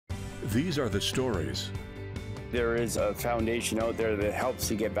These are the stories There is a foundation out there that helps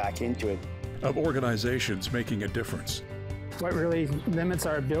you get back into it. of organizations making a difference. What really limits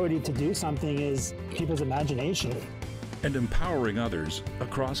our ability to do something is people's imagination. And empowering others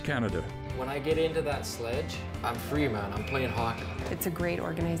across Canada. When I get into that sledge, I'm free, man. I'm playing hockey. It's a great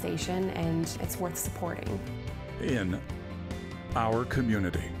organization and it's worth supporting. In our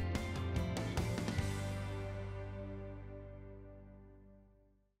community.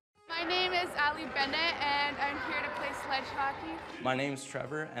 My name is Ali Bennett and I'm here to play sledge hockey. My name's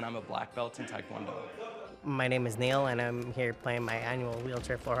Trevor and I'm a black belt in Taekwondo. My name is Neil and I'm here playing my annual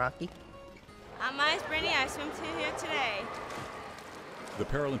wheelchair floor hockey. My name's Brittany. I swim here today. The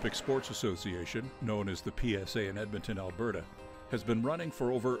Paralympic Sports Association, known as the PSA in Edmonton, Alberta, has been running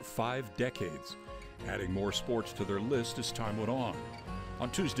for over 5 decades, adding more sports to their list as time went on. On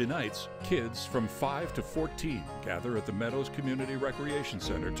Tuesday nights, kids from 5 to 14 gather at the Meadows Community Recreation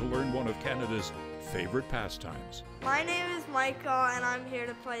Centre to learn one of Canada's favorite pastimes. My name is Michael and I'm here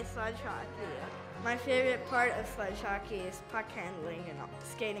to play sledge hockey. My favorite part of sledge hockey is puck handling and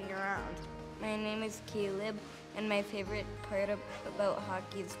skating around. My name is Caleb, and my favorite part about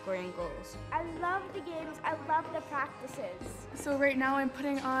hockey is scoring goals. I love the games, I love the practices. So right now I'm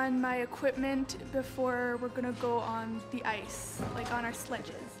putting on my equipment before we're gonna go on the ice, like on our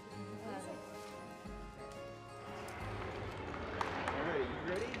sledges. Alright,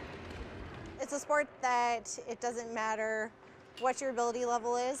 you ready? It's a sport that it doesn't matter what your ability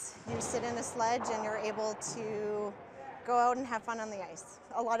level is. You sit in a sledge and you're able to go out and have fun on the ice.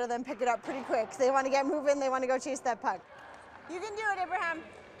 A lot of them pick it up pretty quick. They want to get moving, they want to go chase that puck. You can do it, Abraham.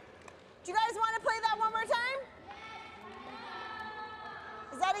 Do you guys want to play that one more time?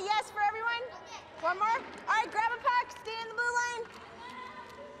 Is that a yes for everyone? One more? All right, grab a puck, stay in the blue line.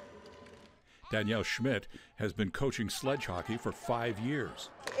 Danielle Schmidt has been coaching sledge hockey for 5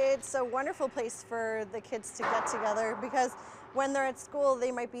 years. It's a wonderful place for the kids to get together because when they're at school, they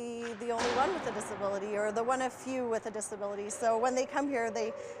might be the only one with a disability or the one of few with a disability. So when they come here,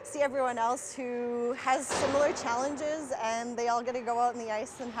 they see everyone else who has similar challenges and they all get to go out on the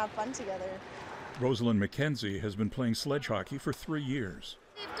ice and have fun together. Rosalind McKenzie has been playing sledge hockey for 3 years.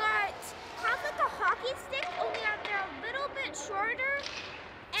 We've got half of the hockey stick, only they're a little bit shorter,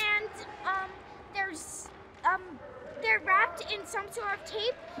 and they're wrapped in some sort of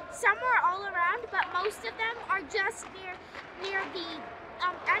tape. Some are all around, but most of them are just near the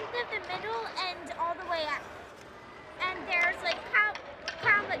end of the middle and all the way up. And there's like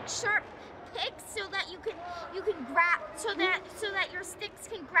kind of like sharp picks so that you can grab so that your sticks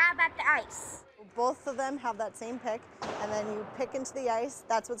can grab at the ice. Both of them have that same pick, and then you pick into the ice.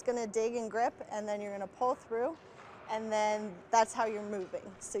 That's what's going to dig and grip, and then you're going to pull through, and then that's how you're moving.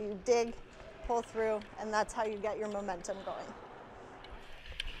 So you dig, pull through, and that's how you get your momentum going.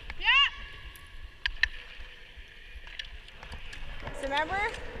 So remember,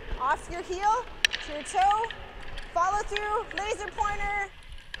 off your heel to your toe, follow through, laser pointer.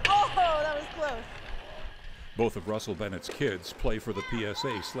 Oh, that was close. Both of Russell Bennett's kids play for the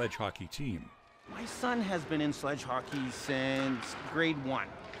PSA sledge hockey team. My son has been in sledge hockey since grade 1.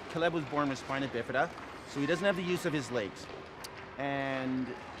 Caleb was born with spina bifida, so he doesn't have the use of his legs. And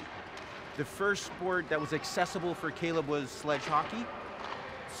the first sport that was accessible for Caleb was sledge hockey.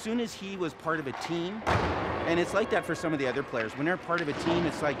 As soon as he was part of a team, and it's like that for some of the other players. When they're part of a team,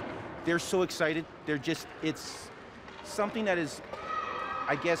 it's like they're so excited. It's something that is,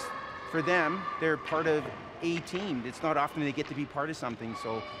 I guess, for them, they're part of a team. It's not often they get to be part of something,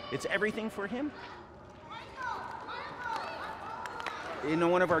 so it's everything for him. In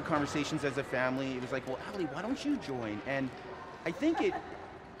one of our conversations as a family, it was like, well, Ali, why don't you join? And I think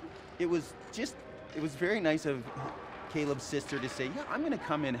it was very nice of Caleb's sister to say, yeah, I'm going to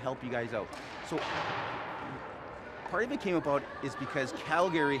come in and help you guys out. So part of it came about is because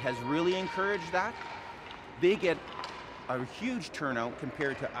Calgary has really encouraged that. They get a huge turnout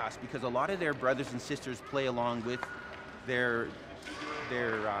compared to us because a lot of their brothers and sisters play along with their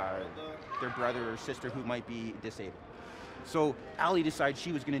brother or sister who might be disabled. So Ali decided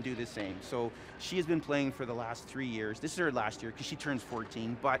she was going to do the same. So she has been playing for the last 3 years. This is her last year because she turns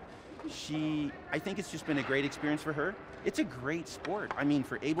 14, but I think it's just been a great experience for her. It's a great sport. I mean,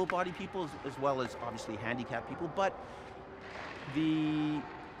 for able-bodied people as well as obviously handicapped people, but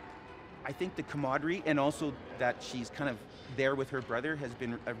I think the camaraderie and also that she's kind of there with her brother has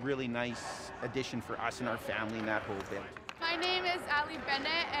been a really nice addition for us and our family and that whole bit. My name is Ali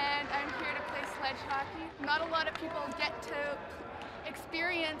Bennett and I'm here to play sledge hockey. Not a lot of people get to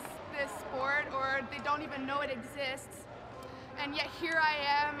experience this sport or they don't even know it exists. And yet here I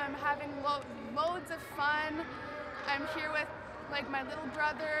am, I'm having loads of fun. I'm here with like my little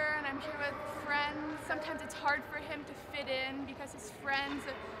brother, and I'm here with friends. Sometimes it's hard for him to fit in because his friends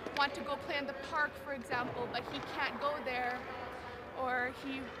want to go play in the park, for example, but he can't go there, or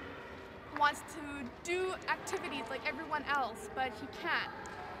he wants to do activities like everyone else, but he can't.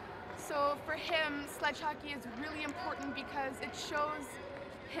 So for him, sledge hockey is really important because it shows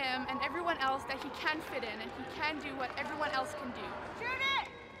him and everyone else that he can fit in and he can do what everyone else can do. Shoot it!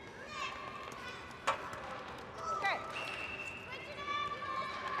 Okay.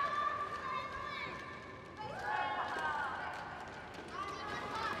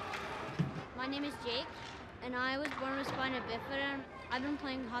 My name is Jake, and I was born with spina bifida. I've been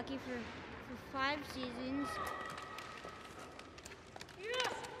playing hockey for 5 seasons.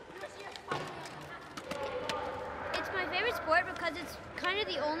 It's my favorite sport because it's kind of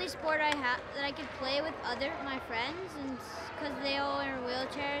the only sport I have that I could play with my friends, and because they all are in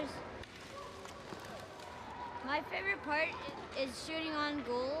wheelchairs. My favorite part is shooting on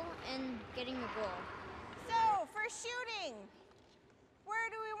goal and getting a goal. So, for shooting, where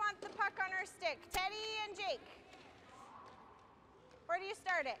do we want the puck on our stick? Teddy and Jake. Where do you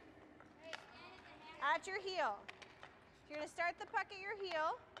start it? At your heel. You're going to start the puck at your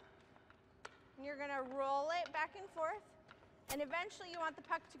heel, and you're going to roll it back and forth, and eventually you want the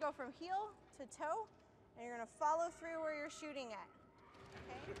puck to go from heel to toe, and you're going to follow through where you're shooting at.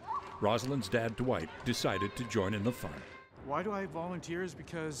 Okay? Rosalind's dad, Dwight, decided to join in the fun. Why do I volunteer is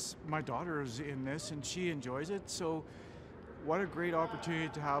because my daughter is in this and she enjoys it, so what a great opportunity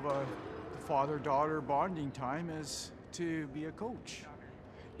to have a father-daughter bonding time is to be a coach.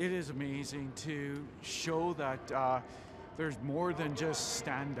 It is amazing to show that there's more than just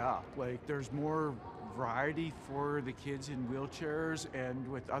stand up. Like, there's more variety for the kids in wheelchairs and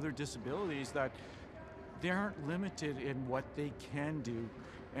with other disabilities, that they aren't limited in what they can do.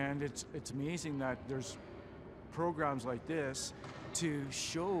 And it's amazing that there's programs like this to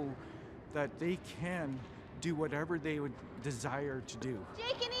show that they can do whatever they would desire to do.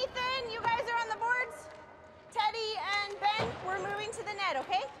 Jake and Ethan, you guys are on the boards. Teddy and Ben, we're moving to the net,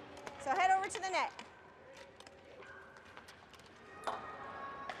 okay? So head over to the net.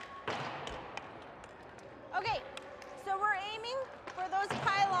 Okay, so we're aiming for those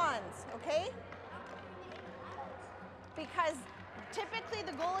pylons, okay? Because typically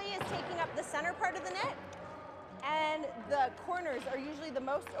the goalie is taking up the center part of the net, and the corners are usually the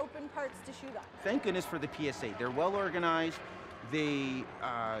most open parts to shoot on. Thank goodness for the PSA. They're well organized. They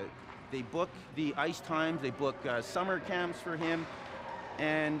book the ice times. They book summer camps for him.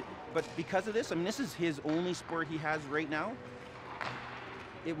 But because of this, I mean, this is his only sport he has right now.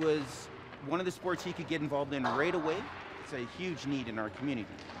 It was one of the sports he could get involved in right away. It's a huge need in our community.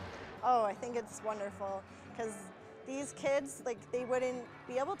 Oh, I think it's wonderful because these kids, like, they wouldn't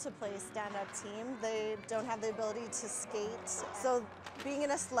be able to play stand-up team. They don't have the ability to skate. So being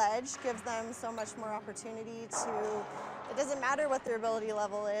in a sledge gives them so much more opportunity to, it doesn't matter what their ability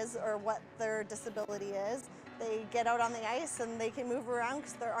level is or what their disability is. They get out on the ice and they can move around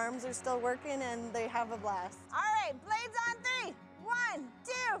because their arms are still working and they have a blast. All right, blades on 3. 1,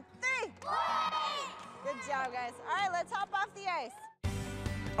 2, 3. Good job, guys. All right, let's hop off the ice.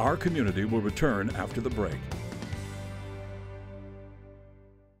 Our community will return after the break.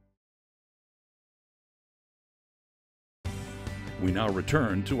 We now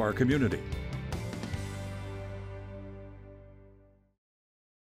return to our community.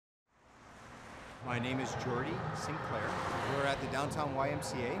 My name is Jordy Sinclair. We're at the downtown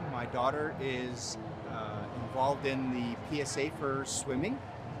YMCA. My daughter is involved in the PSA for swimming.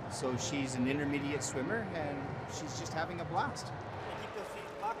 So she's an intermediate swimmer and she's just having a blast. Keep those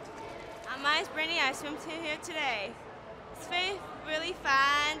feet locked. My name's Brittany. I swim here today. It's really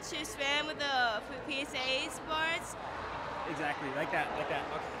fun to swim with the PSA sports. Exactly, like that. Okay,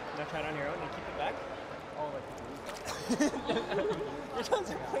 now try it on your own and keep it back. Oh, like your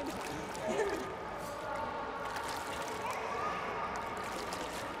toes are pointing.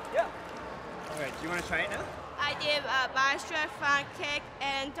 Yeah. All right, do you want to try it now? I did a backstroke, front kick,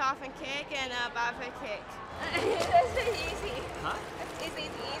 and dolphin kick, and a butterfly kick. That's easy. Huh? It's easy.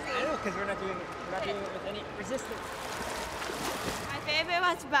 I know, because we're not doing it with any resistance. My favorite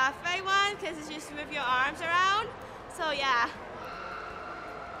one's butterfly one, because it's just move your arms around. So yeah.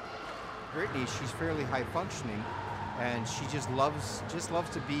 Brittany, she's fairly high functioning, and she just loves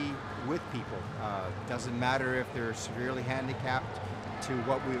to be with people. Doesn't matter if they're severely handicapped to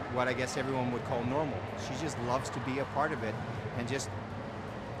what I guess everyone would call normal. She just loves to be a part of it and just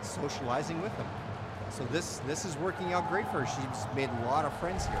socializing with them. So this is working out great for her. She's made a lot of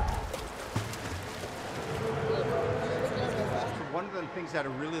friends here. One of the things that I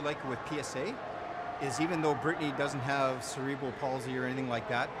really like with PSA is even though Brittany doesn't have cerebral palsy or anything like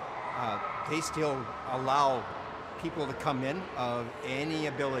that, they still allow people to come in of any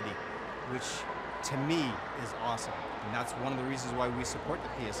ability, which to me is awesome. And that's one of the reasons why we support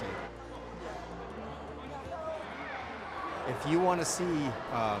the PSA. If you want to see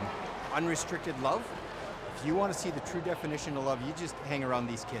unrestricted love, if you want to see the true definition of love, you just hang around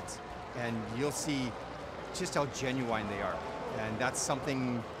these kids and you'll see just how genuine they are. And that's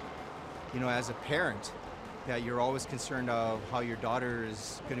something, you know, as a parent, that you're always concerned of how your daughter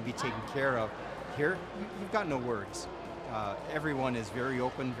is going to be taken care of. Here, you've got no words. Everyone is very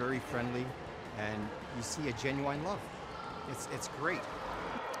open, very friendly, and you see a genuine love. It's great.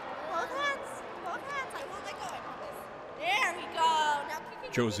 Both hands, I won't let go, I promise. There we go. Now kick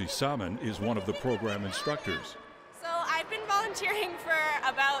it. Josie Salmon is one of the program instructors. So I've been volunteering for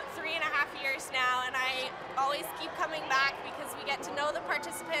about 3.5 years now, and I always keep coming back because we get to know the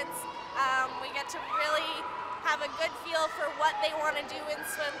participants. We get to really have a good feel for what they want to do in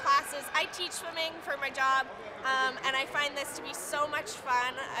swim classes. I teach swimming for my job, and I find this to be so much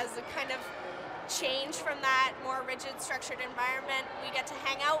fun as a kind of change from that more rigid, structured environment. We get to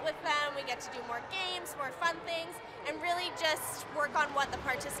hang out with them, we get to do more games, more fun things, and really just work on what the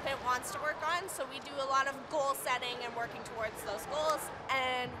participant wants to work on. So we do a lot of goal setting and working towards those goals,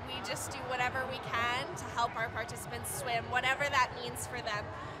 and we just do whatever we can to help our participants swim, whatever that means for them.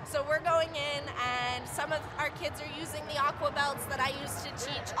 So we're going in, and some of our kids are using the aqua belts that I used to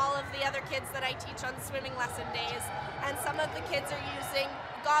teach all of the other kids that I teach on swimming lesson days, and some of the kids are using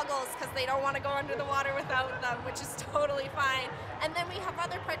goggles because they don't want to go under the water without them, which is totally fine. And then we have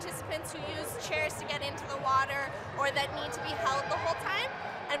other participants who use chairs to get into the water or that need to be held the whole time.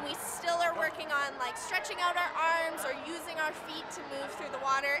 And we still are working on like stretching out our arms or using our feet to move through the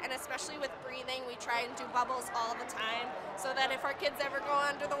water, and especially with breathing, we try and do bubbles all the time so that if our kids ever go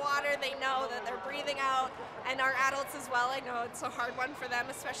under the water, they know that they're breathing out. And our adults as well, I know it's a hard one for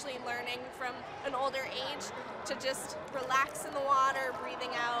them, especially learning from an older age to just relax in the water,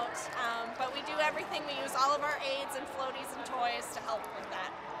 breathing out. But we do everything. We use all of our aids and floaties and toys to help with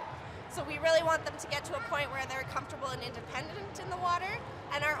that. So we really want them to get to a point where they're comfortable and independent in the water.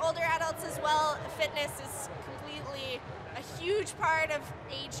 And our older adults as well, fitness is completely a huge part of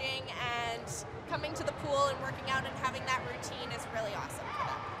aging, and coming to the pool and working out and having that routine is really awesome for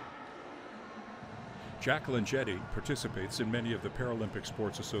them. Jacqueline Jetty participates in many of the Paralympic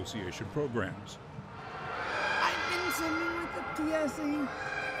Sports Association programs. I've been swimming with the PSA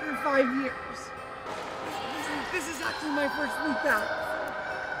for 5 years. This is actually my first week back.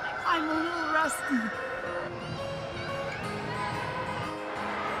 I'm a little rusty.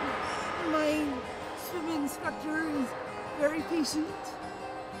 My swim instructor is very patient,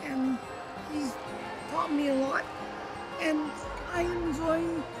 and he's taught me a lot. And I enjoy,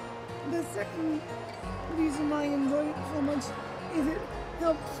 the second reason I enjoy it so much is it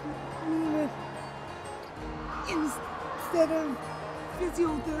helps me with, instead of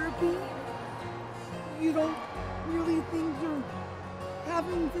physiotherapy, you don't really think you're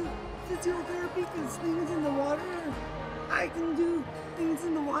having physiotherapy because things in the water, I can do things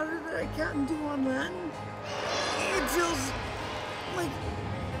in the water that I can't do on land. It feels like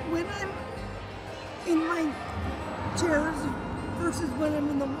when I'm in my chairs versus when I'm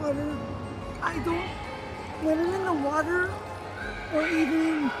in the water, when I'm in the water or even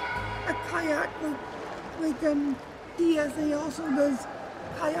in a kayak, like PSA also does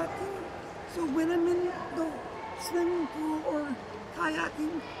kayaking. So when I'm in the swimming pool or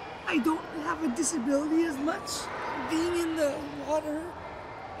kayaking, I don't have a disability as much. Being in the water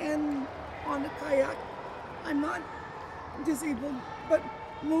and on a kayak, I'm not disabled, but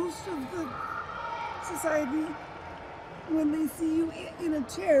most of the society, when they see you in a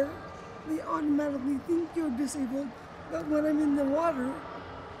chair, they automatically think you're disabled, but when I'm in the water,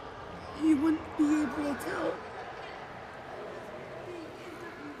 you wouldn't be able to tell.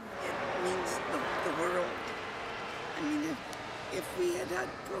 It means the world. I mean, if we had had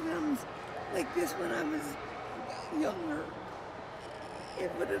programs like this when I was younger,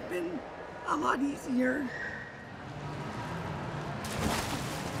 it would have been a lot easier.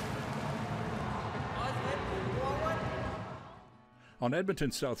 On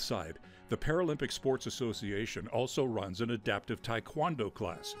Edmonton's south side, the Paralympic Sports Association also runs an adaptive taekwondo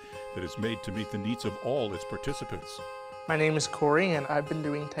class that is made to meet the needs of all its participants. My name is Corey, and I've been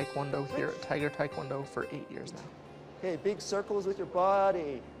doing taekwondo here at Tiger Taekwondo for 8 years now. Okay, big circles with your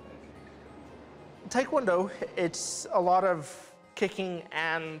body. Taekwondo, it's a lot of kicking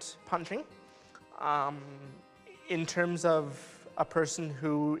and punching. In terms of a person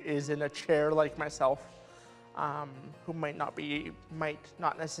who is in a chair like myself, who might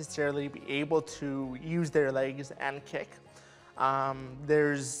not necessarily be able to use their legs and kick.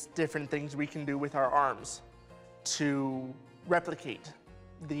 There's different things we can do with our arms to replicate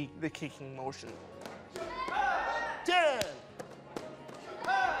the kicking motion. 10.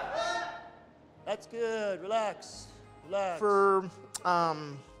 That's good. Relax. Relax.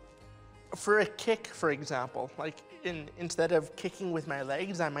 For a kick, for example, like instead of kicking with my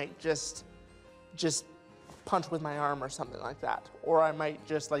legs, I might just punch with my arm or something like that. Or I might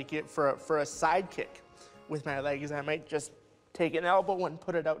just like it for a side kick with my legs, I might just take an elbow and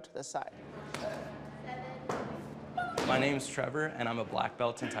put it out to the side. My name's Trevor, and I'm a black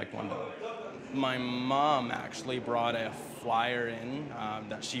belt in Taekwondo. My mom actually brought a flyer in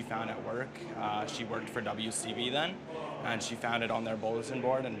that she found at work. She worked for WCB then, and she found it on their bulletin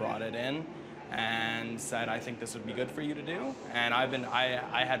board and brought it in and said, I think this would be good for you to do. And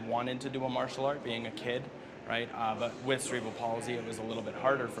I had wanted to do a martial art being a kid, right? But with cerebral palsy, it was a little bit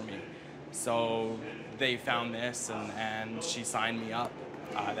harder for me. So they found this, and she signed me up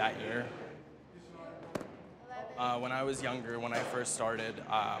that year. When I was younger, when I first started,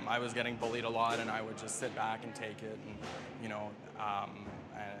 I was getting bullied a lot, and I would just sit back and take it, and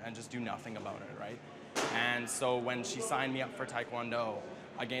and just do nothing about it, right? And so when she signed me up for Taekwondo,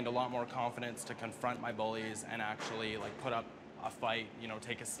 I gained a lot more confidence to confront my bullies and actually like put up a fight,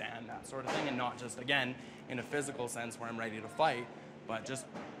 take a stand, that sort of thing, and not just, again, in a physical sense where I'm ready to fight, but just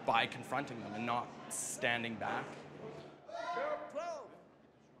by confronting them and not standing back. 12.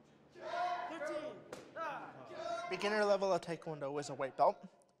 13. Beginner level of Taekwondo is a white belt.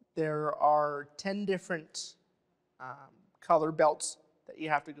 There are 10 different color belts that you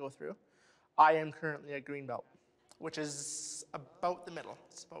have to go through. I am currently a green belt, which is about the middle.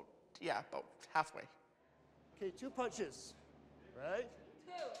 It's about halfway. Okay, 2 punches. Right?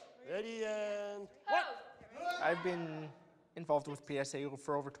 2. Ready and 1. I've been involved with PSA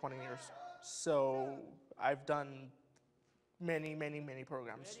for over 20 years. So I've done many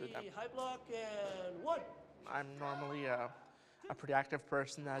programs through them. High block and 1. I'm normally a pretty active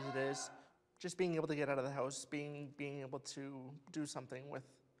person as it is. Just being able to get out of the house, being able to do something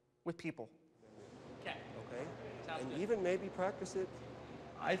with people. Okay. And even maybe practice it.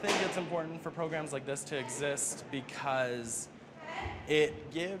 I think it's important for programs like this to exist because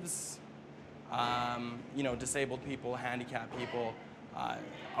it gives disabled people, handicapped people,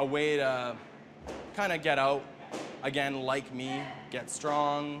 a way to kind of get out, again, like me, get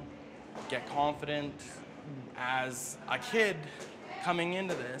strong, get confident. As a kid coming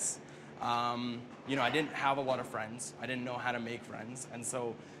into this, I didn't have a lot of friends. I didn't know how to make friends. And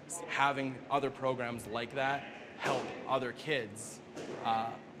so having other programs like that help other kids,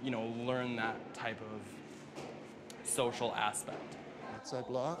 learn that type of social aspect. Outside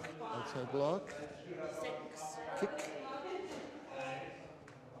block, outside block. 6. Kick.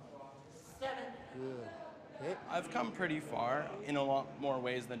 7. Good. Okay. I've come pretty far in a lot more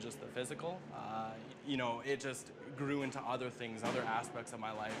ways than just the physical. It just grew into other things, other aspects of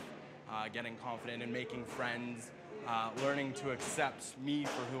my life, getting confident and making friends, learning to accept me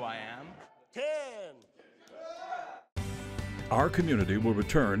for who I am. 10. Our community will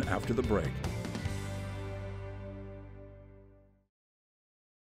return after the break.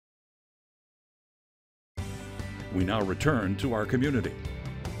 We now return to our community.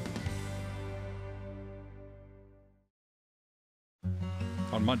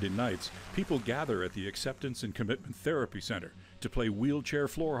 On Monday nights, people gather at the Acceptance and Commitment Therapy Center to play wheelchair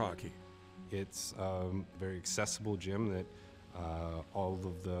floor hockey. It's a very accessible gym that all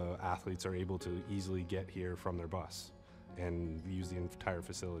of the athletes are able to easily get here from their bus and use the entire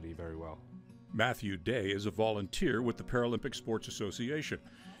facility very well. Matthew Day is a volunteer with the Paralympic Sports Association,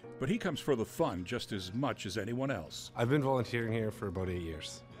 but he comes for the fun just as much as anyone else. I've been volunteering here for about 8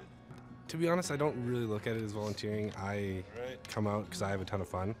 years. To be honest, I don't really look at it as volunteering. I come out because I have a ton of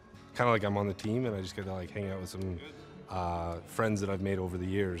fun. Kind of like I'm on the team and I just get to hang out with some friends that I've made over the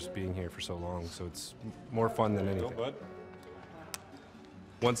years being here for so long. So it's more fun than anything.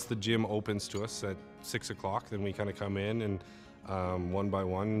 Once the gym opens to us at 6 o'clock, then we kind of come in and one by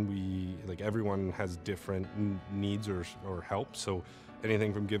one, everyone has different needs or help. So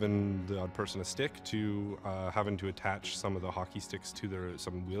anything from giving the odd person a stick to having to attach some of the hockey sticks to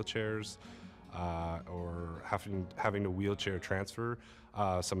some wheelchairs, or having to wheelchair transfer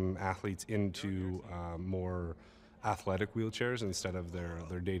some athletes into more athletic wheelchairs instead of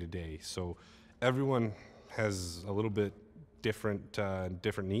their day-to-day. So everyone has a little bit different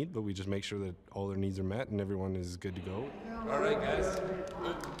need, but we just make sure that all their needs are met and everyone is good to go. All right, guys.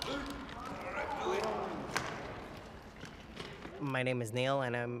 My name is Neil,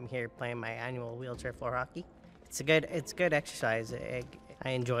 and I'm here playing my annual wheelchair floor hockey. It's good exercise. I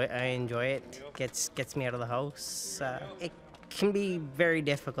enjoy it. Gets me out of the house. It can be very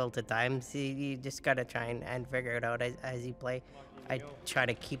difficult at times. You just gotta try and figure it out as you play. I try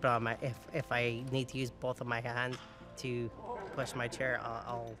to keep it on my. If I need to use both of my hands to push my chair,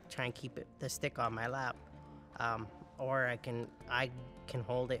 I'll try and keep the stick on my lap, or I can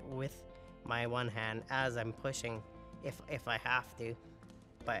hold it with my one hand as I'm pushing, if I have to.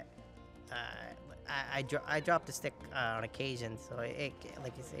 But I drop the stick on occasion, so it,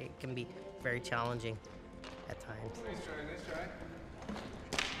 like you say, it can be very challenging at times. Nice try.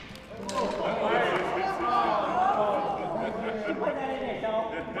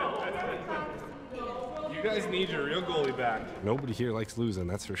 You guys need your real goalie back. Nobody here likes losing,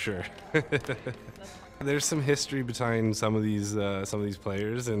 that's for sure. There's some history behind some of these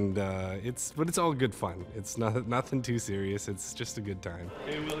players, and it's all good fun. It's nothing too serious. It's just a good time.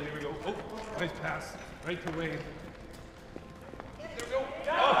 Okay, Willie, here we go. Oh, nice pass, right to Wade. There we go.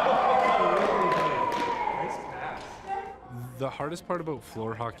 Nice pass. The hardest part about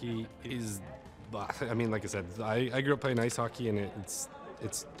floor hockey is, I mean, like I said, I grew up playing ice hockey, and it's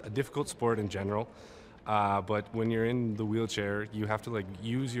a difficult sport in general. But when you're in the wheelchair, you have to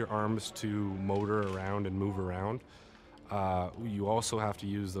use your arms to motor around and move around. You also have to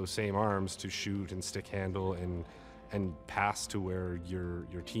use those same arms to shoot and stick handle and pass to where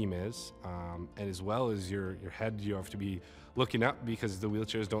your team is. And as well as your head, you have to be looking up because the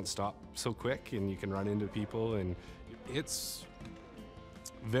wheelchairs don't stop so quick, and you can run into people, and it's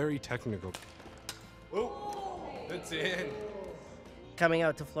very technical. Oh, that's in. Coming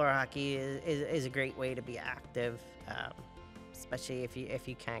out to floor hockey is a great way to be active, especially if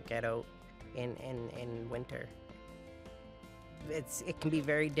you can't get out in winter. It can be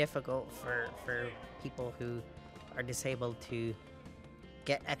very difficult for people who are disabled to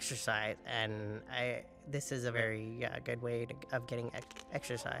get exercise, and this is a very good way of getting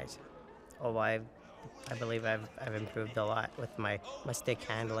exercise. Oh, I believe I've improved a lot with my stick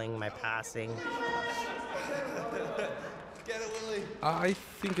handling, my passing. Get it, Willie. I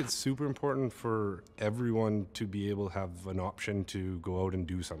think it's super important for everyone to be able to have an option to go out and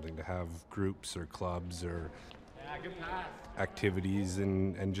do something, to have groups or clubs or activities,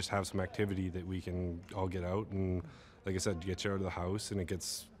 and just have some activity that we can all get out and, like I said, get you out of the house, and it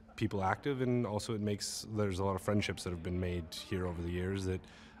gets people active, and also there's a lot of friendships that have been made here over the years that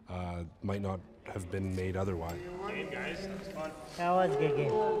might not have been made otherwise. Hey guys, that was fun. That was a good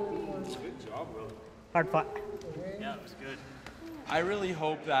game. Good job, Will. Hard fought. Yeah, it was good. I really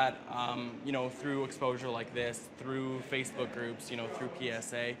hope that, through exposure like this, through Facebook groups, through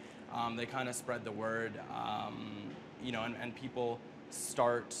PSA, they kind of spread the word, and people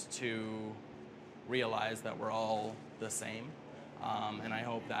start to realize that we're all the same. And I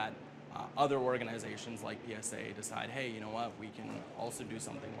hope that other organizations like PSA decide, hey, you know what, we can also do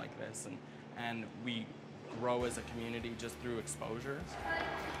something like this, and we grow as a community just through exposure.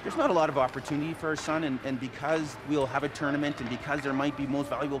 There's not a lot of opportunity for our son, and because we'll have a tournament, and because there might be most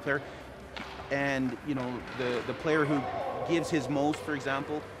valuable player, and the player who gives his most, for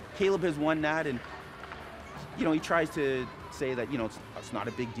example, Caleb has won that, and he tries to say that it's not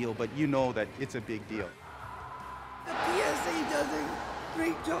a big deal, but that it's a big deal. The PSA does a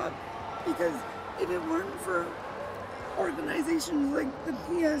great job, because if it weren't for organizations like the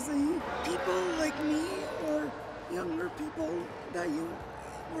PSA, people like me or younger people that you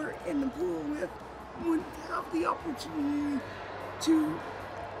were in the pool with wouldn't have the opportunity to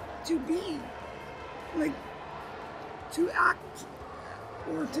be, to act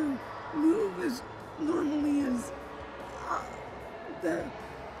or to move as normally as the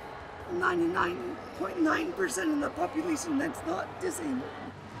 99.9% of the population that's not disabled.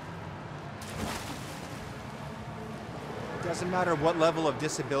 It doesn't matter what level of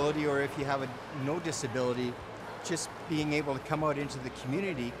disability or if you have no disability, just being able to come out into the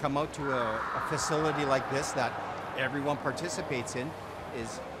community, come out to a facility like this that everyone participates in,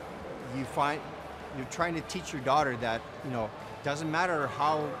 is you're trying to teach your daughter that, doesn't matter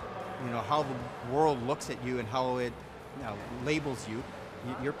how the world looks at you and how it labels you.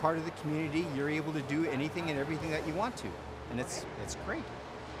 You're part of the community. You're able to do anything and everything that you want to, and it's great.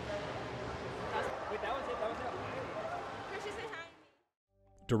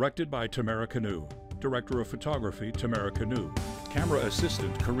 Directed by Tamara Canoe. Director of Photography, Tamara Canoe. Camera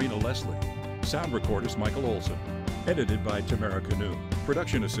Assistant, Karina Leslie. Sound Recordist, Michael Olson. Edited by Tamara Canoe.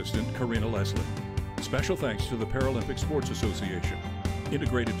 Production Assistant, Karina Leslie. Special thanks to the Paralympic Sports Association.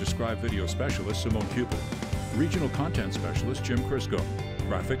 Integrated Describe Video Specialist, Simone Cupid. Regional Content Specialist, Jim Crisco.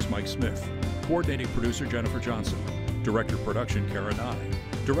 Graphics, Mike Smith. Coordinating Producer, Jennifer Johnson. Director Production, Karen Nye.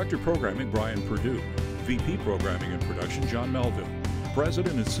 Director Programming, Brian Perdue. VP Programming and Production, John Melville.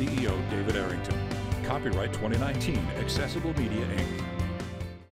 President and CEO, David Arrington. Copyright 2019, Accessible Media, Inc.